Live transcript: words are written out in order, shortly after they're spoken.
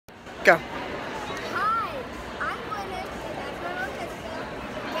Go. Hi, I'm Gwyneth, and that's my mom, Jessica.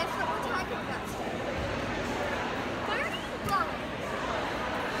 Guess what we're talking about today? 31.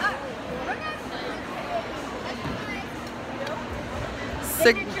 We're going to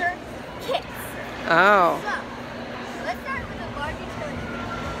signature kits. Oh. So, let's start with the large utility.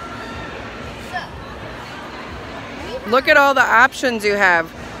 So, Look at all the options you have.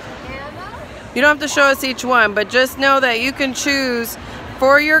 ammo. You don't have to show us each one, but just know that you can choose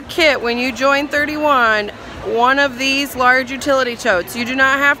for your kit when you join 31 one of these large utility totes. You do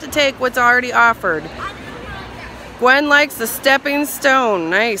not have to take what's already offered. Gwen likes the stepping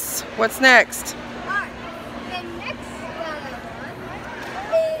stone. Nice. What's next? Alright, the next one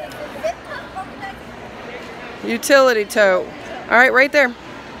is the zip up organizer. Utility tote. All right, right there.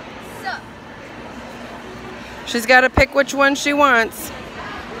 So, She's got to pick which one she wants.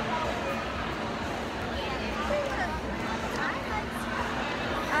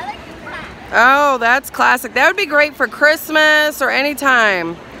 I like the black. Oh, that's classic. That would be great for Christmas or any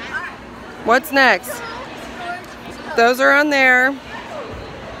time. What's next? Those are on there.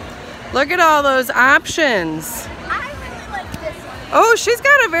 Look at all those options. I really like this one. Oh, she's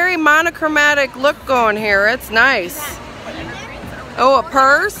got a very monochromatic look going here. It's nice. Oh, a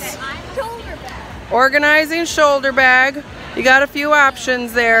purse. Shoulder bag. Organizing shoulder bag. You got a few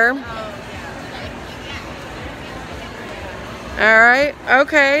options there. All right.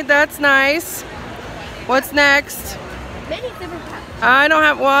 Okay, that's nice. What's next? Mini zipper pouch. I don't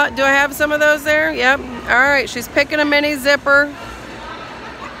have, what? Do I have some of those there? Yep. All right, she's picking a mini zipper.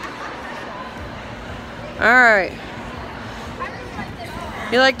 All right. I really like this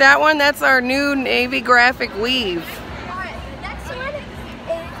one. You like that one? That's our new navy graphic weave. Alright, the next one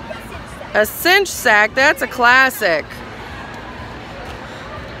is A cinch sack, that's a classic.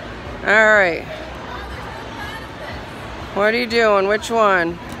 All right. What are you doing? Which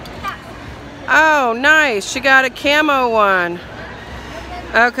one? Oh, nice. She got a camo one.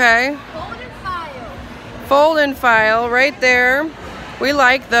 Okay. fold and file. Fold and file right there. We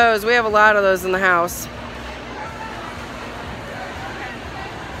like those. We have a lot of those in the house.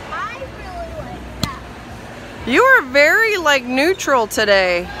 I really like that. You are very like neutral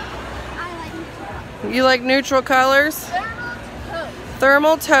today. I like it. You like neutral colors? Thermal tote.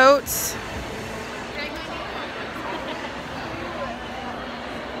 Thermal totes.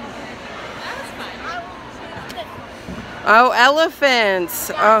 Oh,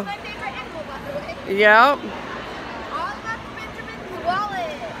 elephants. Oh, My favorite animal, by the way. yep. All about the Benjamin's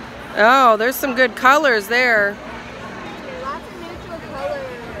wallet. Oh, there's some good colors there. Lots of neutral colors.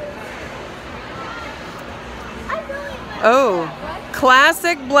 I really like Oh, that. What?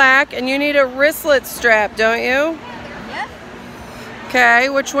 classic black, and you need a wristlet strap, don't you? Yep. Okay,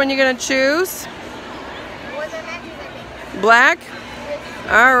 which one you gonna choose? Or the matches, I think. Black?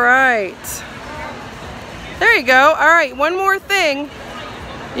 All right. There you go. All right, one more thing.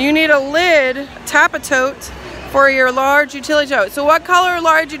 You need a lid, tap a tote, for your large utility tote. So what color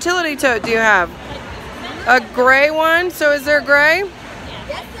large utility tote do you have? A gray one? So is there gray?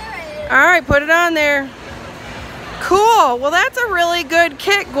 Yes, there is. All right, put it on there. Cool. Well, that's a really good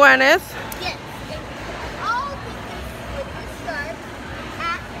kit, Gwyneth. Yes. All of these would start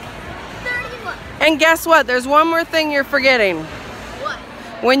at 31. And guess what? There's one more thing you're forgetting. What?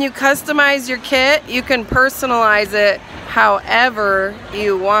 When you customize your kit, you can personalize it however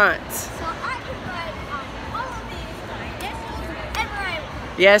you want. So I can write on all of these initials whenever I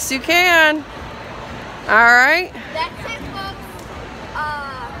want. Yes, you can. All right. That's it, folks.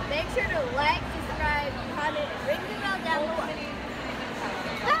 Make sure to like,